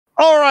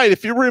All right,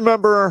 if you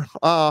remember,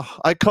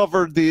 I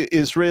covered the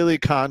Israeli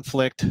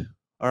conflict.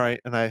 All right,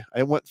 and I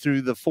went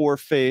through the 4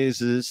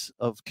 phases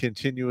of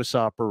continuous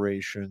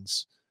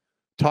operations,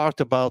 talked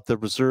about the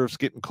reserves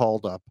getting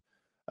called up.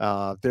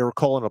 They were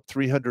calling up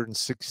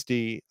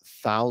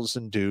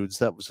 360,000 dudes.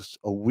 That was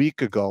a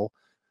week ago.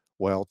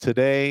 Well,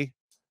 today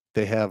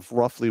they have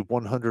roughly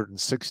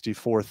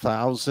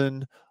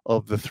 164,000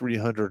 of the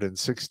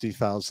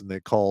 360,000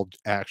 they called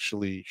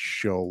actually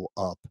show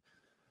up.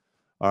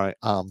 All right.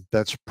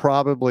 That's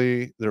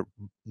probably there.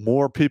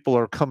 More people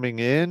are coming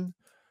in,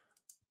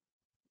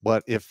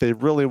 but if they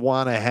really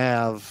want to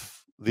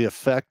have the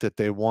effect that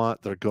they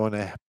want, they're going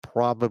to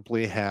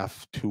probably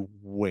have to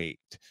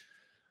wait.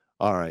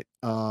 All right.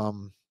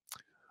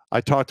 I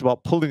talked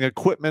about pulling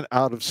equipment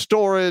out of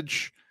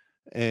storage,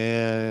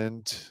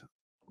 and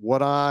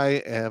what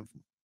I have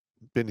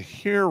been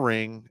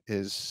hearing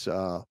is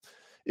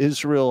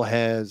Israel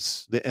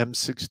has the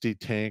M60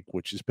 tank,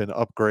 which has been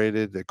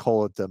upgraded. They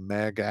call it the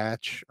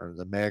Magach or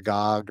the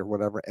Magog or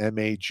whatever,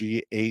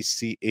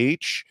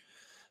 Magach.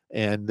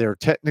 And they're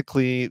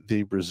technically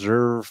the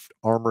reserved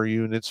armor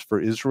units for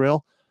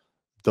Israel.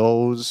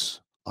 Those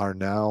are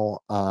now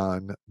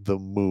on the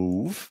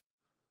move.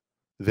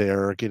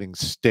 They're getting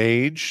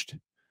staged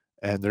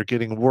and they're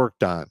getting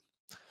worked on.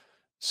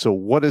 So,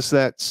 what is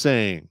that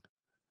saying?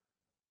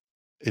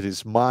 It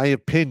is my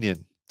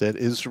opinion that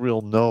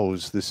Israel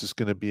knows this is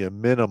going to be a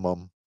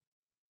minimum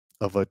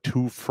of a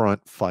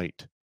 2-front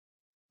fight.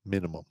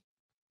 Minimum.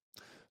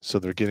 So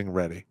they're getting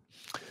ready.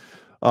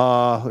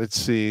 Let's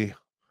see.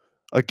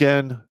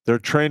 Again, they're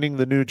training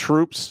the new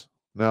troops.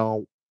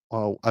 Now,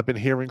 I've been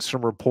hearing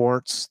some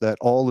reports that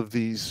all of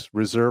these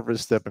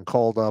reservists that have been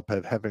called up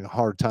have having a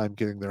hard time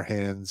getting their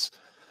hands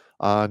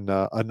on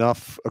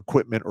enough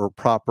equipment or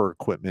proper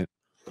equipment.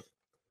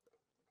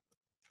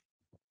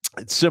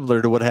 It's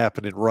similar to what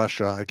happened in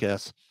Russia, I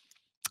guess.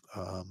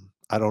 I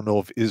don't know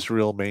if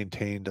Israel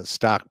maintained a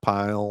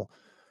stockpile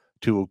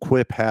to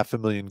equip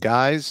 500,000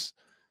 guys.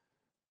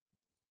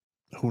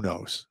 Who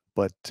knows?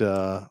 But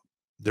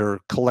they're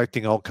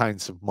collecting all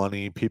kinds of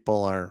money.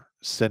 People are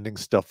sending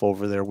stuff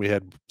over there. We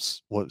had,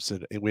 what was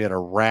it? We had a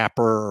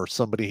rapper or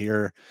somebody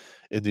here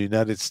in the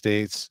United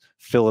States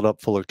fill it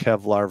up full of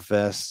Kevlar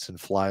vests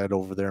and fly it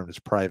over there in his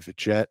private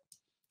jet.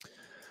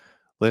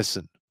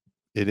 Listen,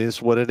 it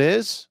is what it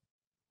is.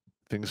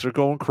 Things are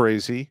going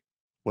crazy.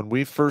 When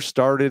we first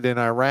started in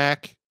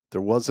Iraq,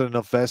 there wasn't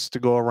enough vests to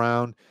go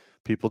around.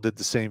 People did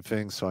the same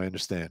thing, so I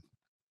understand.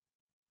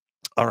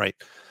 All right.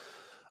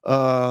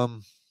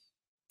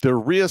 They're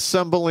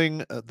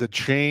reassembling the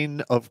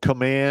chain of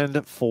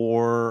command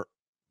for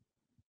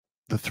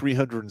the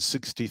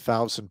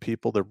 360,000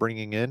 people they're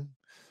bringing in.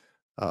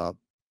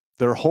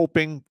 They're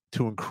hoping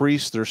to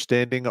increase their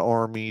standing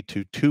army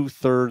to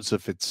 2/3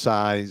 of its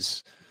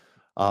size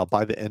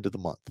by the end of the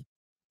month.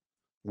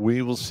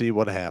 We will see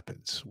what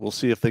happens. We'll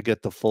see if they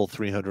get the full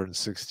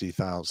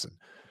 360,000.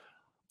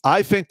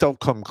 I think they'll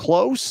come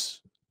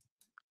close,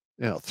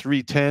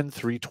 310,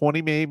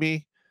 320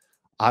 maybe.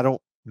 I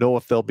don't know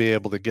if they'll be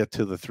able to get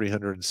to the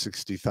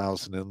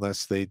 360,000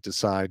 unless they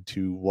decide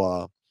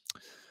to,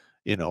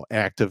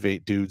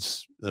 activate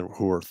dudes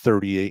who are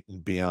 38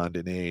 and beyond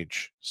in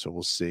age. So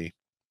we'll see.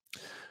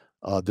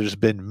 There's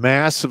been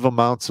massive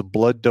amounts of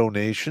blood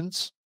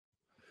donations.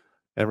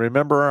 And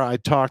remember, I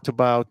talked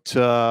about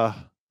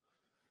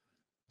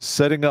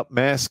setting up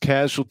mass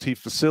casualty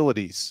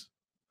facilities.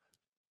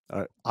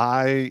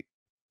 I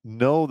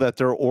know that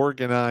they're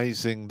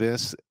organizing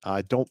this.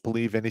 I don't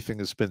believe anything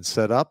has been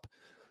set up,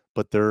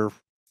 but they're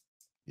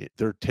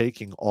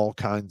taking all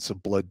kinds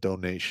of blood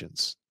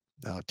donations.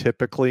 Now,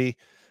 typically,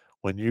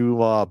 when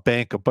you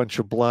bank a bunch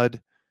of blood,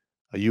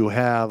 you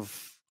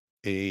have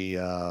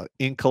a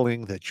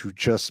inkling that you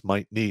just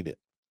might need it.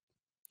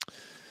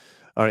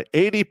 All right,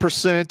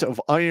 80% of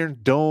Iron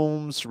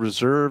Dome's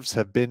reserves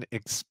have been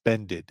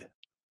expended,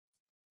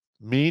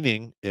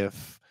 meaning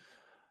if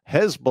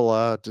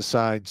Hezbollah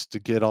decides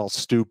to get all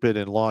stupid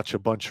and launch a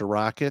bunch of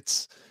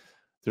rockets,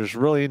 there's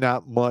really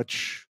not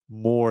much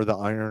more the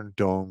Iron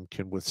Dome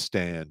can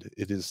withstand.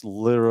 It has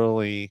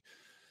literally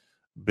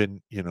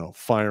been,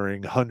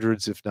 firing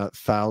hundreds, if not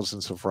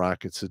thousands of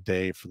rockets a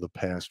day for the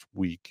past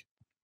week.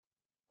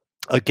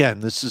 Again,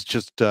 this is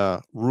just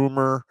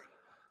rumor.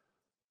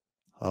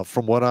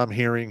 From what I'm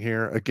hearing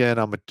here, again,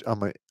 I'm a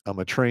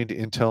trained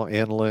intel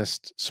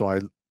analyst, so I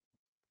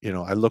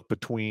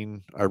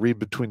read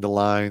between the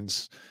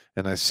lines,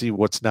 and I see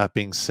what's not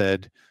being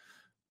said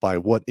by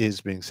what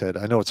is being said.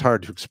 I know it's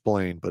hard to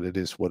explain, but it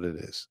is what it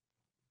is.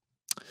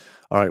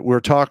 All right,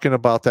 we're talking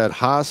about that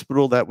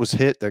hospital that was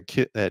hit, that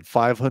had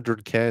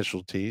 500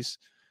 casualties.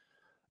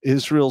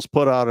 Israel's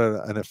put out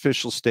an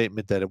official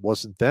statement that it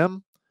wasn't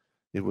them.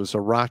 It was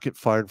a rocket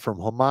fired from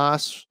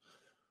Hamas,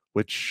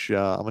 which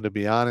I'm going to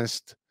be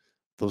honest,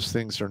 those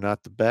things are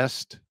not the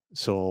best.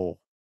 So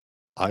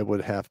I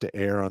would have to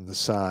err on the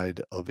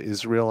side of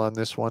Israel on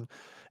this one.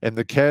 And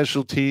the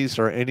casualties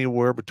are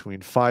anywhere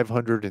between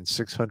 500 and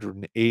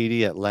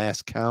 680 at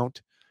last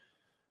count.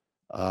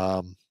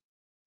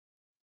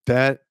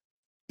 That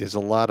is a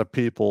lot of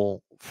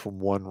people from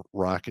one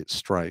rocket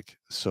strike.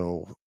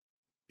 So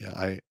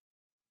yeah,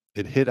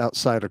 it hit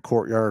outside a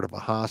courtyard of a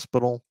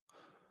hospital.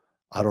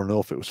 I don't know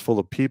if it was full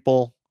of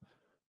people,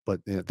 but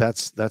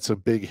that's a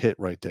big hit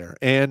right there.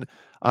 And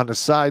on a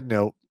side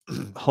note,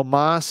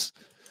 Hamas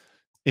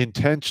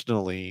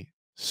intentionally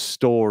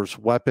stores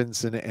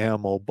weapons and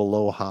ammo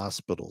below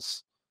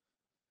hospitals.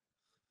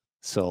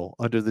 So,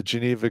 under the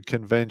Geneva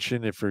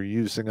Convention, if you're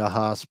using a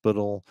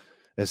hospital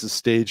as a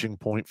staging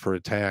point for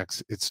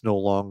attacks, it's no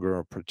longer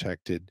a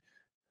protected,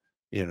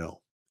 you know,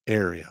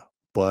 area.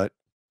 But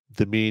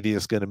the media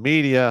is going to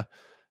media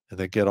and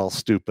they get all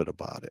stupid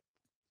about it.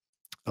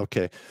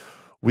 Okay.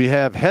 We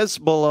have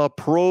Hezbollah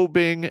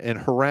probing and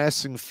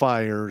harassing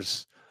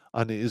fires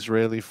on the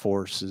Israeli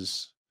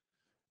forces.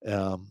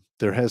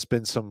 There has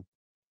been some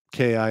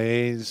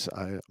KIAs,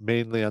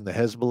 mainly on the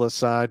Hezbollah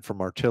side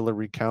from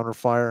artillery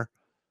counterfire.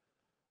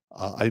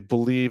 I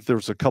believe there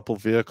was a couple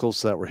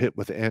vehicles that were hit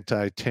with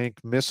anti-tank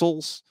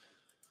missiles.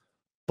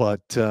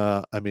 But,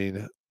 I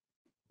mean,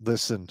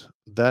 listen,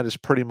 that is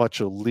pretty much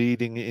a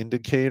leading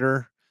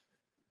indicator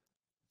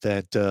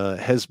that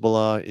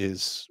Hezbollah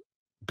is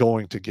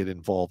going to get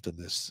involved in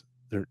this.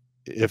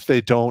 If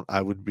they don't,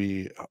 I would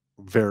be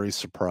very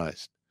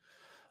surprised.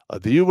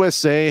 The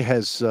USA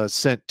has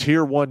sent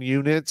Tier 1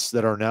 units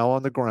that are now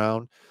on the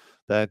ground.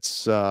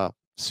 That's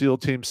SEAL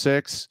Team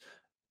 6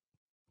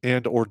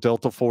 and or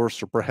Delta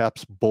Force, or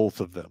perhaps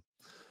both of them.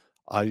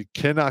 I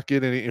cannot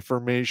get any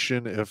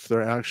information if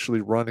they're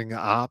actually running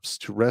ops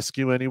to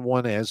rescue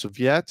anyone as of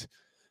yet.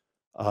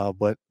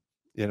 But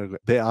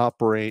they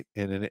operate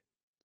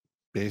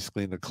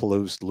basically in a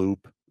closed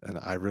loop, and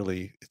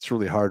it's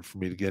really hard for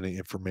me to get any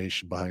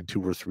information behind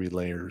 2 or 3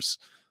 layers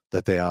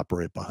that they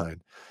operate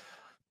behind.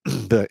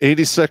 The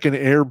 82nd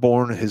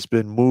Airborne has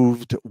been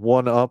moved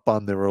 1 up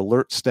on their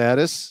alert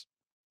status.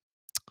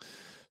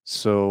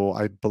 So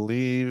I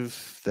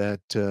believe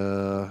that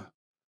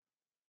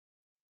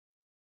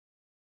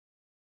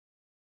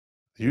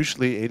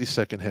usually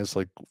 82nd has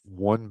like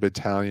 1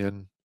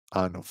 battalion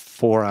on a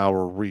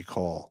 4-hour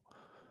recall.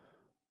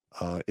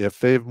 If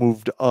they've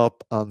moved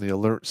up on the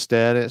alert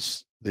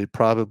status, they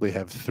probably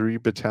have 3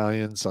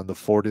 battalions on the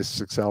 4 to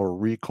 6 hour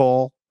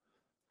recall,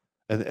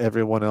 and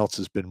everyone else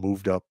has been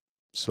moved up.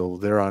 So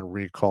they're on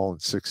recall in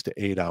 6 to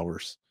 8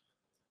 hours.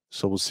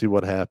 So we'll see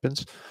what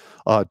happens.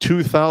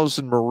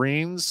 2,000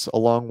 Marines,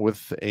 along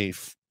with a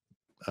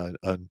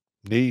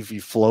Navy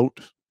float,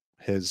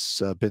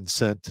 has been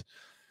sent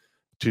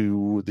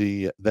to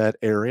that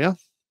area.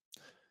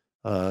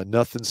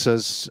 Nothing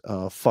says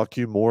fuck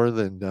you more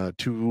than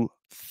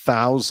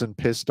 2,000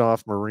 pissed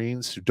off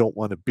Marines who don't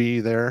want to be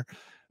there,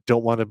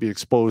 don't want to be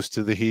exposed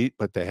to the heat,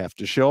 but they have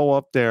to show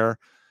up there.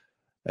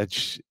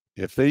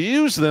 If they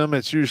use them,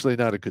 it's usually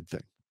not a good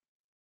thing.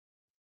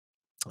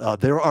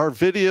 There are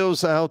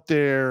videos out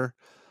there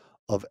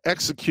of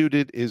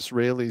executed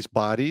Israelis'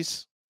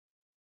 bodies,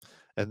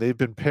 and they've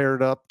been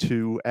paired up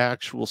to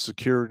actual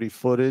security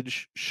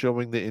footage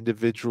showing the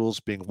individuals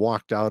being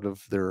walked out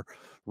of their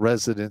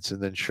residence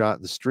and then shot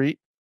in the street.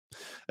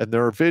 And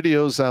there are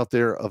videos out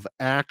there of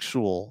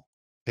actual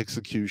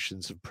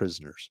executions of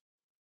prisoners.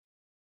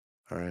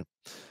 All right.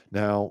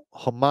 Now,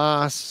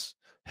 Hamas,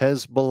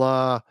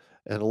 Hezbollah,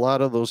 and a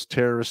lot of those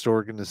terrorist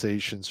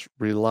organizations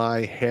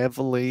rely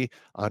heavily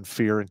on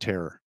fear and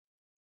terror.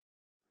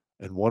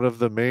 And one of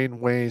the main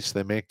ways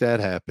they make that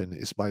happen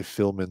is by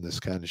filming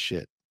this kind of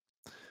shit.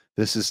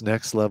 This is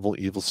next level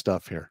evil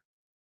stuff here.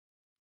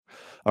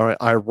 All right.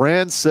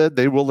 Iran said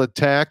they will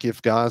attack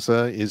if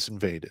Gaza is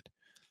invaded.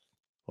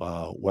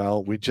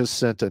 Well, we just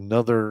sent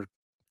another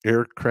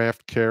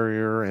aircraft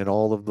carrier and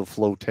all of the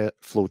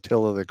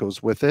flotilla that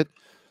goes with it.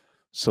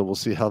 So we'll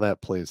see how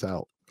that plays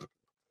out.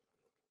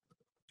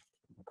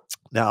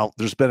 Now,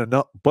 there's been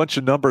a bunch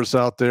of numbers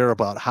out there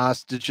about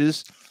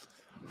hostages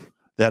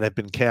that have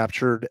been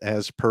captured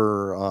as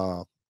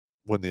per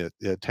when the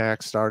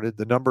attack started.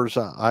 The numbers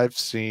I've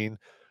seen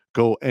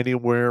go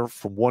anywhere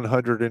from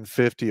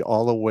 150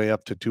 all the way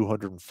up to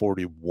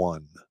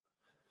 241.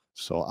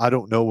 So I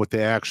don't know what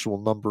the actual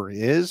number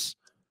is.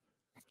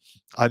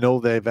 I know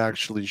they've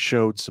actually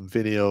showed some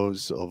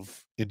videos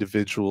of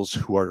individuals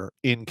who are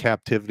in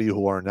captivity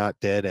who are not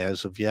dead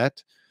as of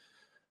yet.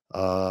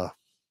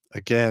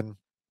 Again,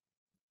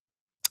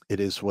 it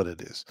is what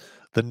it is.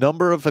 The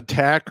number of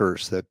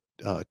attackers that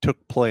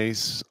took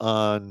place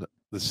on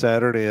the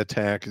Saturday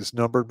attack is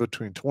numbered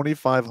between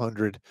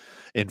 2,500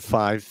 and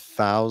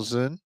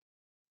 5,000.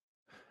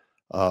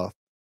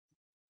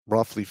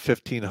 Roughly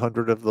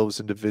 1,500 of those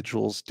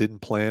individuals didn't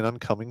plan on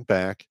coming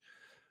back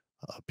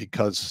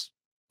because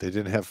they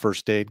didn't have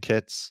first aid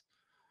kits.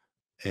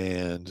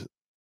 And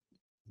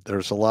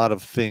there's a lot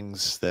of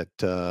things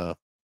that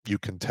you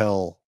can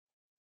tell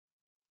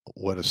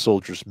what a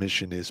soldier's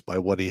mission is by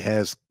what he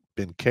has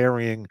been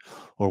carrying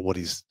or what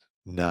he's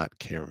not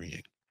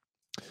carrying.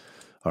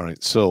 All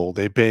right. So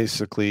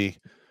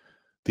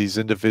these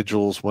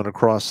individuals went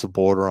across the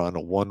border on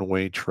a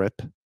one-way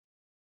trip,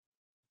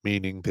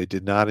 meaning they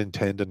did not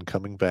intend on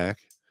coming back.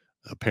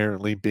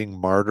 Apparently being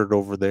martyred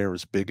over there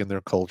is big in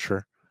their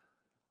culture.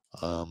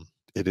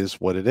 It is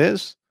what it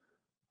is.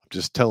 I'm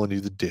just telling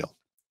you the deal.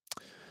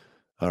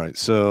 All right.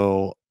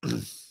 So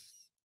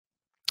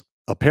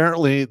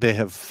apparently they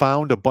have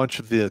found a bunch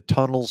of the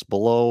tunnels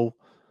below,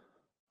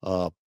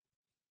 uh,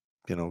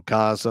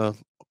 Gaza,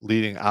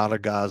 leading out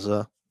of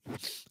Gaza.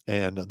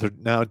 And they're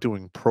now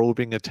doing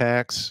probing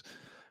attacks.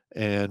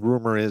 And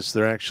rumor is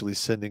they're actually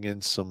sending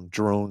in some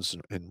drones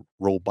and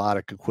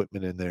robotic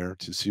equipment in there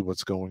to see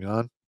what's going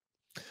on.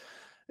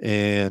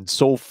 And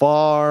so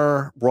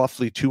far,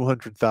 roughly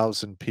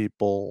 200,000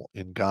 people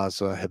in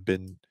Gaza have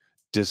been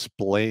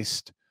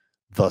displaced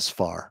thus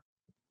far.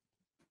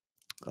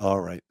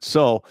 All right.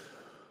 So,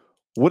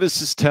 what is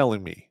this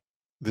telling me?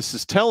 This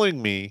is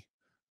telling me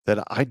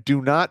that I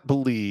do not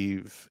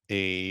believe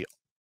a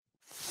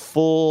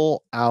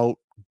full out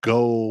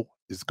go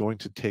is going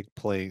to take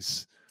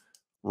place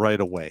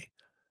right away.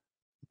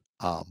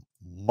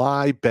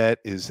 My bet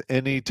is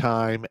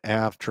anytime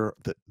after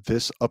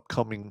this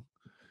upcoming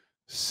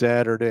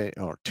Saturday,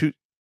 or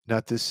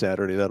not this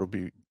Saturday. That'll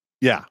be,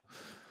 yeah.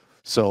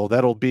 So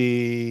that'll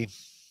be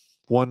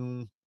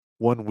one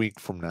week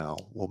from now.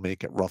 We'll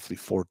make it roughly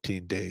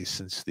 14 days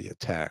since the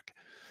attack.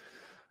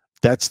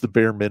 That's the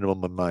bare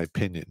minimum, in my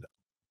opinion.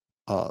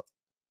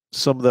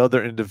 Some of the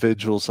other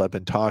individuals I've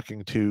been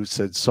talking to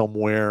said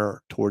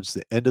somewhere towards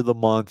the end of the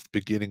month,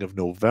 beginning of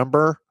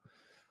November,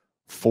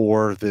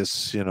 for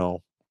this,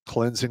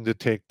 cleansing to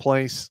take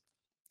place.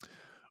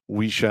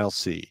 We shall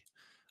see.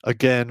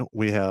 Again,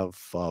 we have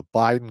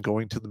Biden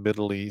going to the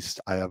Middle East.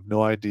 I have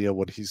no idea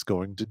what he's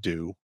going to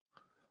do.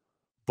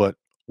 But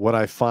what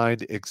I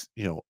find,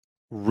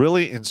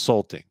 really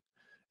insulting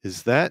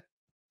is that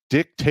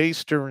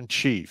dictator in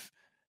chief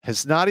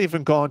has not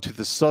even gone to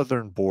the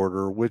southern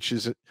border, which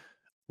is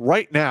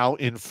right now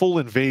in full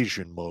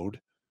invasion mode.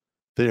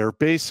 They are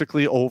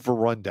basically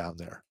overrun down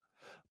there.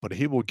 But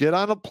he will get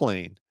on a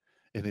plane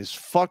in his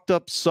fucked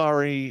up,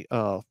 sorry,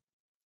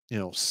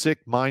 sick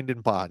mind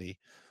and body,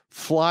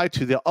 fly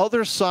to the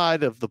other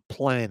side of the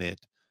planet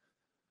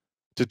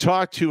to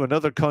talk to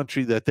another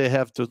country that they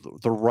have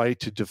the right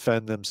to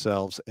defend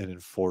themselves and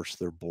enforce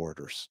their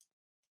borders.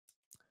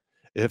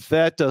 If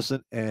that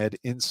doesn't add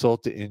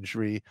insult to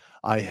injury,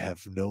 I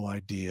have no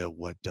idea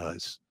what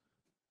does.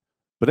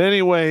 But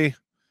anyway,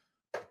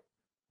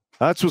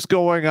 that's what's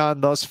going on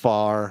thus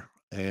far,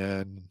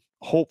 and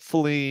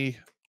hopefully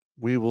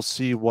we will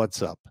see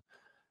what's up.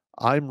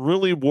 I'm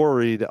really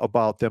worried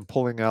about them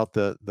pulling out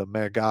the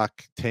Magok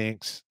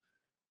tanks.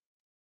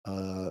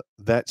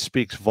 That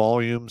speaks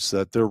volumes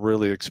that they're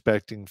really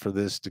expecting for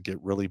this to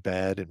get really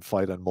bad and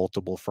fight on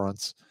multiple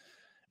fronts.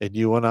 And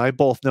you and I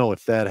both know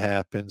if that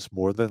happens,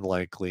 more than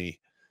likely,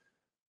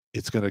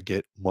 it's going to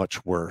get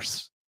much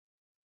worse.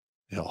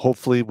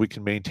 Hopefully we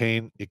can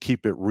maintain and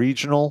keep it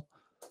regional,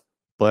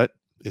 but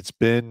it's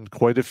been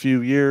quite a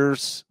few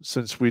years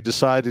since we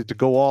decided to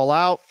go all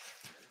out.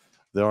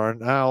 There are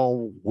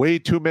now way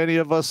too many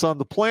of us on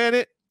the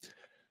planet,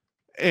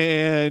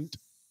 and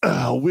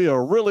we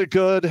are really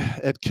good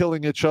at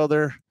killing each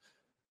other.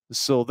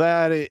 So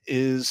that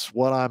is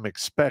what I'm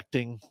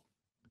expecting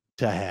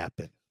to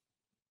happen.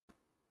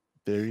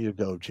 There you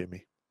go,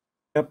 Jimmy.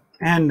 Yep.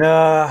 And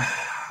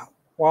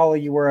while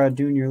you were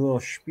doing your little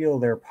spiel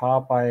there,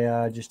 Popp,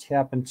 I just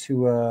happened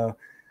to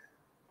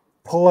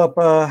pull up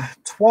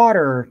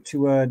Twitter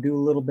to do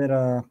a little bit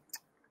of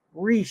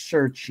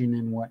researching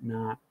and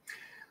whatnot.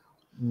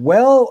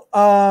 Well,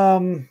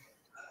 I'm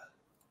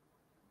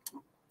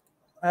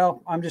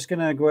just going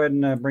to go ahead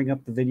and bring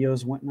up the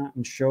videos and whatnot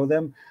and show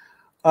them.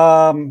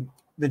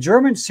 The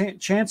German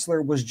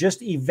chancellor was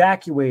just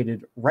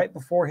evacuated right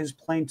before his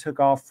plane took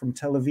off from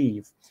Tel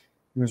Aviv.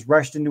 He was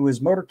rushed into his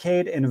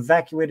motorcade and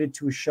evacuated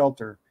to a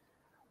shelter.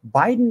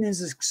 Biden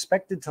is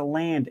expected to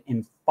land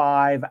in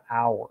 5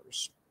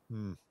 hours.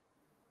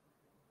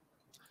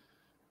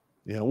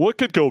 Yeah, what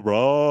could go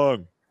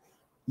wrong?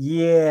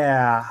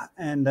 Yeah,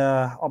 and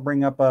I'll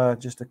bring up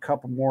just a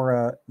couple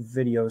more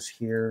videos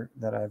here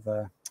that I've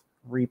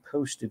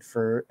reposted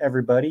for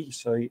everybody.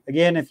 So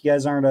again, if you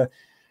guys are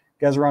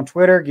on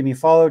Twitter, give me a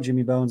follow,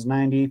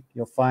 JimmyBones90.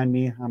 You'll find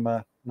me. I'm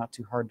not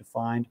too hard to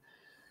find.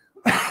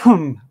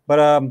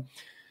 But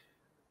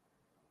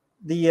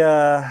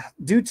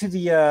due to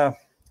the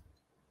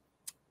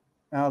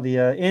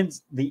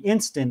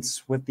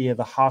instance with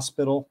the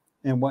hospital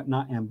and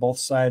whatnot, and both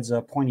sides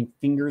pointing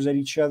fingers at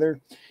each other,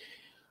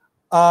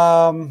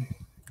 the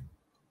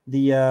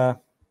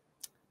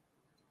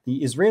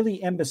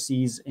Israeli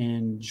embassies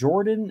in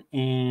Jordan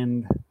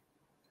and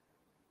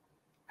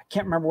I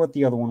can't remember what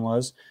the other one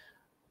was,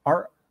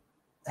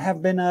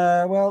 have been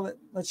well,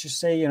 let's just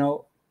say,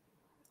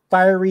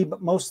 fiery but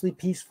mostly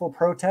peaceful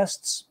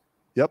protests.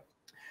 Yep.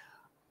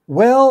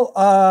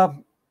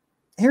 Well,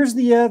 here's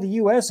the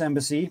U.S.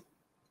 embassy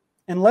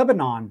in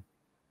Lebanon.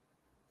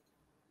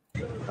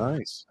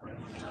 Nice.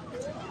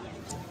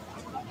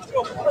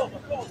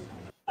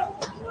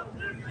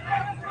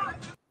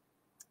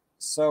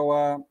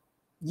 So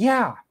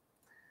yeah,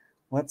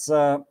 let's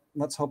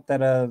hope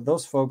that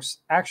those folks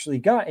actually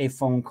got a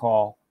phone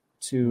call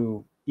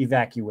to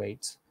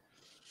evacuate.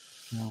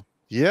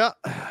 Yeah.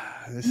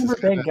 Remember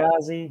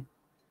Benghazi?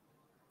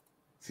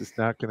 This is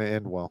not going to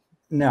end well.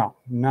 No,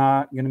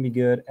 not going to be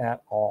good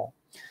at all.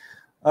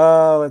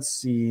 Let's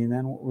see. And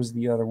then what was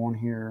the other one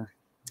here?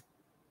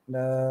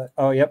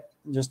 Oh, yep.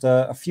 Just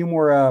a few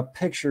more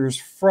pictures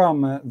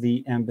from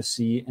the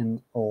embassy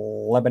in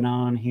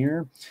Lebanon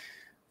here,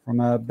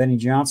 from Benny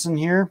Johnson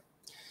here.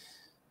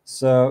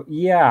 So,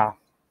 yeah.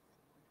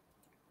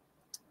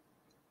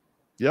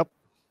 Yep.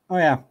 Oh,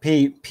 yeah.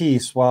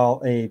 Peace.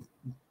 While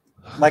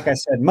like I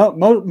said,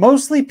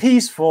 mostly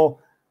peaceful,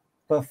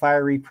 but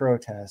fiery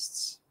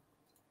protests.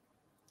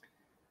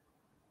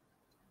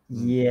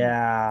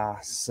 Yeah.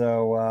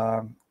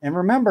 So, and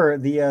remember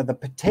the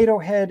potato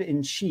head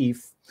in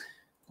chief,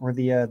 or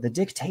the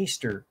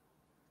dictator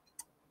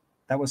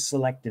that was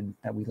selected,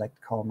 that we like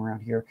to call him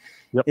around here,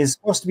 is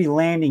supposed to be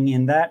landing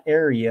in that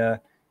area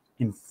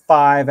in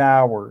 5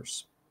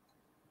 hours.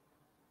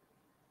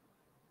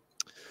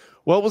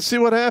 Well, we'll see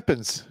what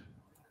happens.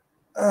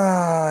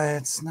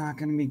 It's not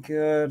going to be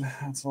good.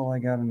 That's all I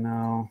got to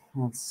know.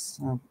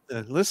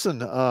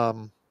 Listen,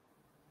 a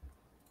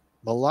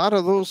lot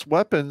of those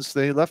weapons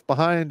they left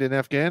behind in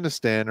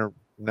Afghanistan are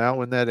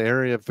now in that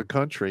area of the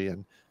country,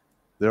 and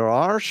there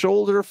are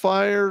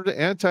shoulder-fired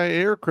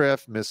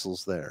anti-aircraft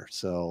missiles there,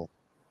 so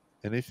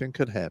anything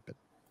could happen.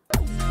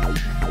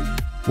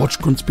 Watch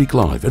Grunt Speak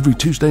live every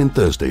Tuesday and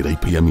Thursday at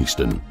 8 p.m.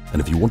 Eastern.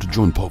 And if you want to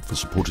join Popp for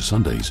Supporter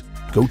Sundays,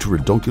 go to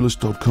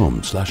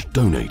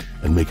redonkulous.com/donate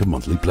and make a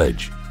monthly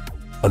pledge.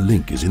 A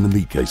link is in the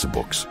meat caser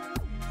box.